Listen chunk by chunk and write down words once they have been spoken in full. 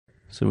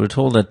So we're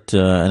told that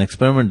an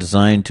experiment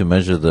designed to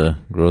measure the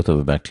growth of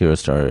a bacteria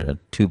started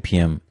at 2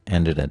 p.m.,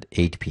 ended at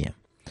 8 p.m.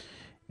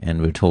 And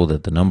we're told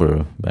that the number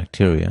of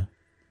bacteria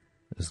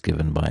is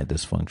given by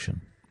this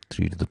function,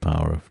 3 to the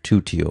power of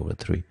 2t over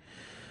 3.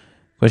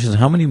 Question is,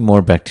 how many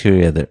more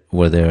bacteria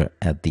were there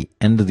at the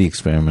end of the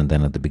experiment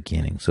than at the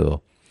beginning?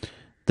 So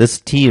this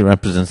t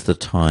represents the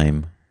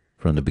time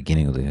from the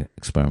beginning of the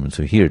experiment.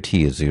 So here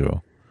t is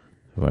 0.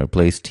 If I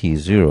replace t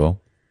 0,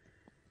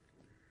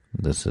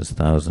 this is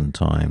 1,000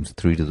 times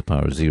 3 to the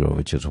power 0,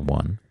 which is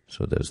 1.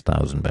 So there's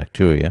 1,000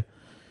 bacteria.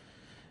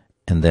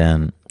 And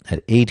then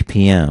at 8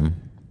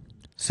 p.m.,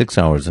 6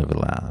 hours have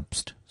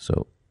elapsed.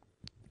 So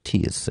t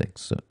is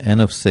 6. So n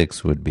of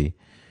 6 would be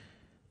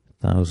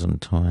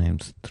 1,000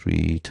 times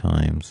 3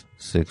 times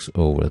 6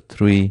 over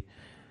 3,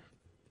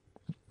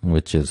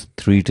 which is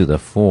 3 to the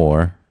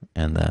 4,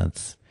 and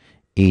that's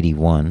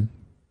 81.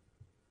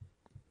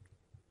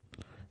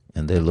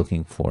 And they're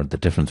looking for the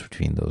difference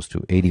between those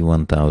two.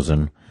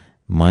 81,000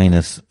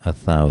 minus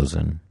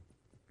 1,000,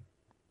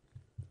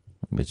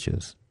 which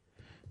is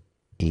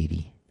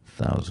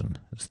 80,000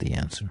 is the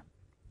answer.